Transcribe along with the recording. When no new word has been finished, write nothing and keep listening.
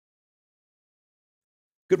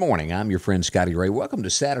Good morning. I'm your friend Scotty Ray. Welcome to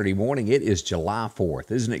Saturday morning. It is July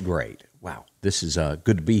 4th. Isn't it great? Wow, this is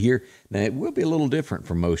good to be here. Now, it will be a little different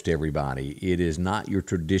for most everybody. It is not your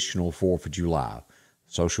traditional 4th of July.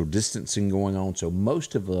 Social distancing going on, so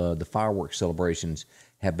most of the fireworks celebrations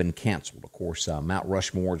have been canceled. Of course, Mount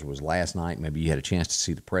Rushmore's was last night. Maybe you had a chance to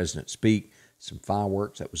see the president speak. Some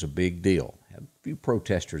fireworks, that was a big deal. Had a few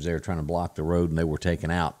protesters there trying to block the road, and they were taken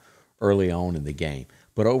out early on in the game.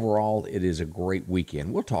 But overall, it is a great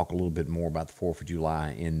weekend. We'll talk a little bit more about the 4th of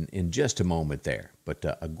July in just a moment there. But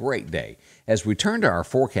a great day. As we turn to our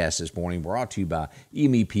forecast this morning, brought to you by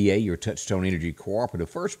MEPA, your Touchstone Energy Cooperative.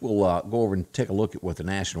 First, we'll go over and take a look at what the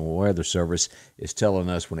National Weather Service is telling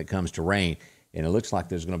us when it comes to rain. And it looks like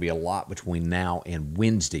there's going to be a lot between now and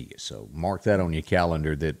Wednesday. So mark that on your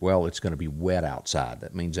calendar that, well, it's going to be wet outside.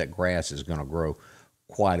 That means that grass is going to grow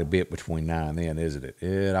quite a bit between now and then, isn't it?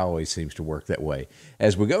 It always seems to work that way.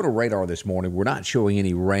 As we go to radar this morning, we're not showing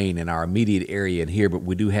any rain in our immediate area in here, but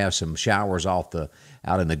we do have some showers out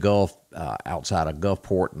in the Gulf, outside of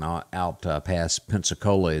Gulfport and out past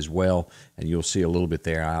Pensacola as well. And you'll see a little bit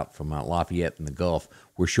there out from Lafayette and the Gulf.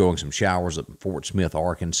 We're showing some showers at Fort Smith,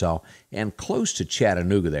 Arkansas, and close to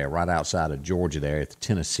Chattanooga there, right outside of Georgia there at the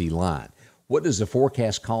Tennessee line. What does the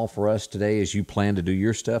forecast call for us today as you plan to do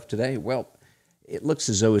your stuff today? Well, it looks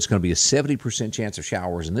as though it's going to be a 70% chance of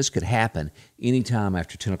showers, and this could happen anytime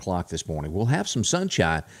after 10 o'clock this morning. We'll have some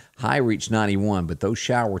sunshine, high reach 91, but those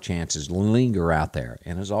shower chances linger out there.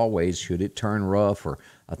 And as always, should it turn rough or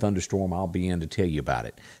a thunderstorm, I'll be in to tell you about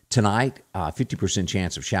it. Tonight, 50%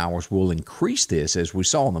 chance of showers. Will increase this, as we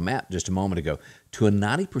saw on the map just a moment ago, to a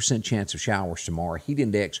 90% chance of showers tomorrow. Heat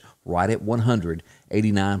index right at 100,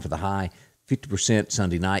 89 for the high. 50%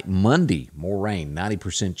 Sunday night. Monday, more rain,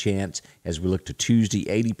 90% chance. As we look to Tuesday,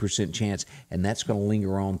 80% chance, and that's going to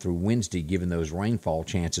linger on through Wednesday, given those rainfall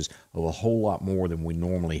chances of a whole lot more than we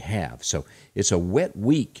normally have. So it's a wet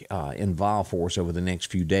week involved for us over the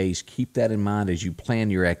next few days. Keep that in mind as you plan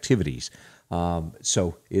your activities.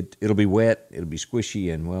 So it'll be wet, it'll be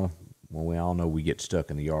squishy, and, well, we all know we get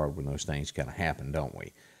stuck in the yard when those things kind of happen, don't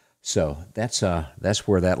we? So that's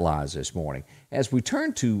where that lies this morning. As we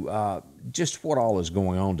turn to just what all is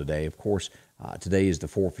going on today, of course, today is the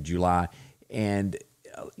 4th of July, and,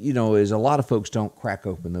 as a lot of folks don't crack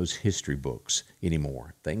open those history books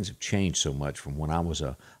anymore. Things have changed so much from when I was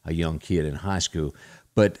a young kid in high school.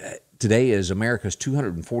 But today is America's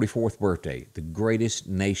 244th birthday, the greatest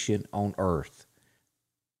nation on earth.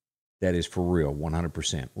 That is for real,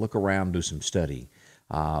 100%. Look around, do some studying.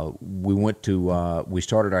 We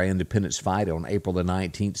started our independence fight on April the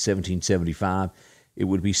 19th, 1775. It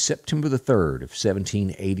would be September the 3rd of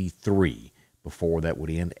 1783 before that would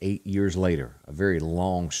end 8 years later. A very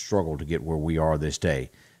long struggle to get where we are this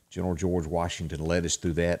day. General George Washington led us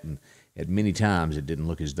through that, and at many times it didn't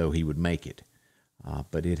look as though he would make it.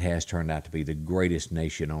 But it has turned out to be the greatest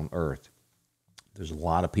nation on earth. There's a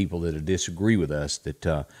lot of people that disagree with us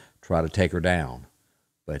that try to take her down.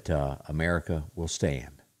 But America will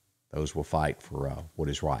stand. Those will fight for what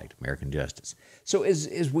is right, American justice. So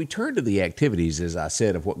as we turn to the activities, as I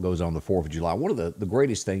said, of what goes on the 4th of July, one of the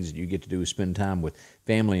greatest things that you get to do is spend time with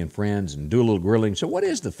family and friends and do a little grilling. So what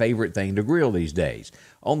is the favorite thing to grill these days?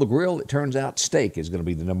 On the grill, it turns out steak is going to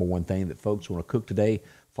be the number one thing that folks want to cook today,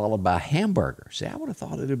 followed by hamburger. See, I would have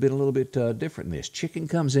thought it would have been a little bit different than this. Chicken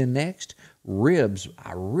comes in next. Ribs,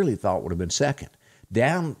 I really thought would have been second.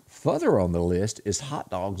 Down further on the list is hot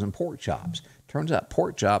dogs and pork chops. Turns out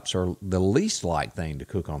pork chops are the least liked thing to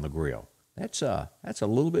cook on the grill. That's a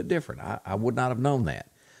little bit different. I would not have known that.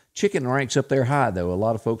 Chicken ranks up there high, though. A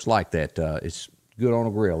lot of folks like that. It's good on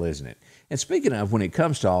a grill, isn't it? And speaking of, when it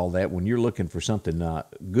comes to all that, when you're looking for something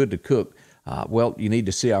good to cook, well, you need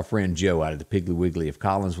to see our friend Joe out at the Piggly Wiggly of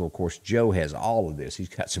Collinsville. Of course, Joe has all of this. He's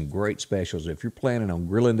got some great specials. If you're planning on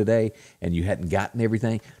grilling today and you hadn't gotten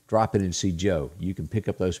everything, drop in and see Joe. You can pick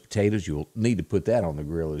up those potatoes. You'll need to put that on the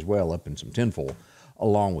grill as well, up in some tinfoil,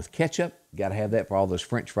 along with ketchup. Got to have that for all those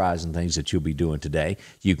French fries and things that you'll be doing today.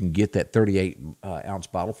 You can get that 38-ounce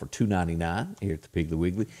bottle for $2.99 here at the Piggly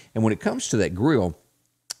Wiggly. And when it comes to that grill,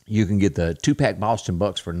 you can get the 2-pack Boston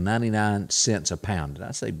Bucks for 99 cents a pound. Did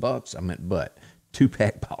I say bucks? I meant butt.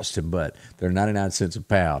 2-pack Boston butt. They're 99 cents a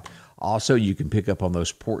pound. Also, you can pick up on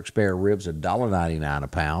those pork spare ribs, $1.99 a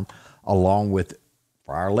pound, along with,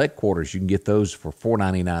 for our leg quarters, you can get those for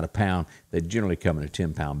 $4.99 a pound. They generally come in a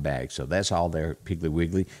 10-pound bag. So that's all there at Piggly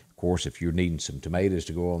Wiggly. Of course, if you're needing some tomatoes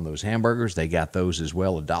to go on those hamburgers, they got those as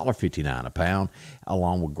well, $1.59 a pound,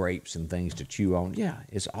 along with grapes and things to chew on. Yeah,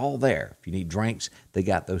 it's all there. If you need drinks, they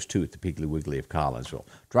got those too at the Piggly Wiggly of Collinsville.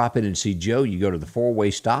 Drop in and see Joe. You go to the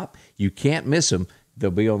four-way stop. You can't miss them.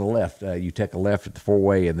 they'll be on the left. You take a left at the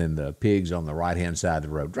four-way, and then the pigs on the right-hand side of the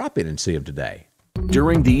road. Drop in and see them today.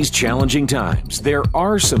 During these challenging times, there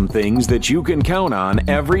are some things that you can count on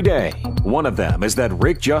every day. One of them is that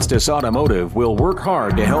Rick Justice Automotive will work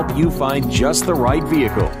hard to help you find just the right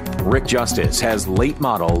vehicle. Rick Justice has late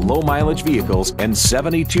model, low mileage vehicles and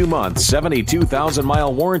 72-month,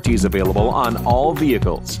 72,000-mile warranties available on all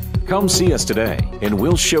vehicles. Come see us today, and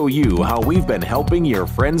we'll show you how we've been helping your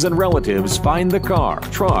friends and relatives find the car,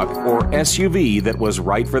 truck, or SUV that was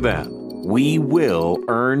right for them. We will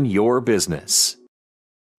earn your business.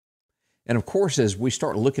 And of course, as we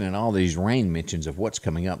start looking at all these rain mentions of what's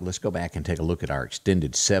coming up, let's go back and take a look at our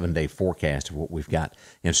extended 7-day forecast of what we've got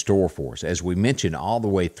in store for us. As we mentioned, all the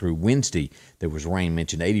way through Wednesday, there was rain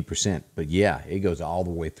mentioned 80%. But yeah, it goes all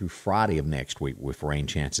the way through Friday of next week with rain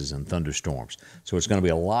chances and thunderstorms. So it's going to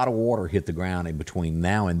be a lot of water hit the ground in between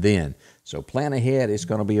now and then. So plan ahead. It's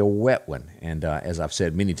going to be a wet one. And as I've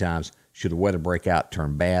said many times, should the weather break out,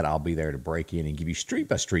 turn bad, I'll be there to break in and give you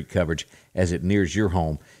street-by-street coverage as it nears your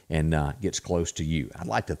home and gets close to you. I'd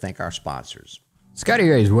like to thank our sponsors. Scotty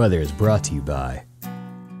Ray's Weather is brought to you by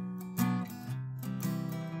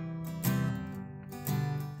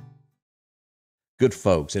good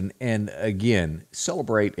folks. And again,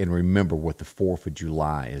 celebrate and remember what the 4th of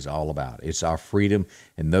July is all about. It's our freedom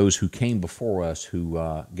and those who came before us who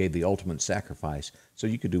gave the ultimate sacrifice so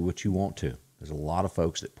you could do what you want to. There's a lot of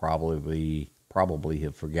folks that probably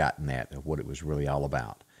have forgotten that, of what it was really all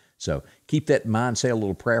about. So keep that in mind. Say a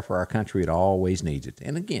little prayer for our country. It always needs it.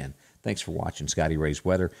 And again, thanks for watching Scotty Ray's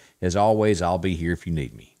Weather. As always, I'll be here if you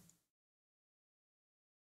need me.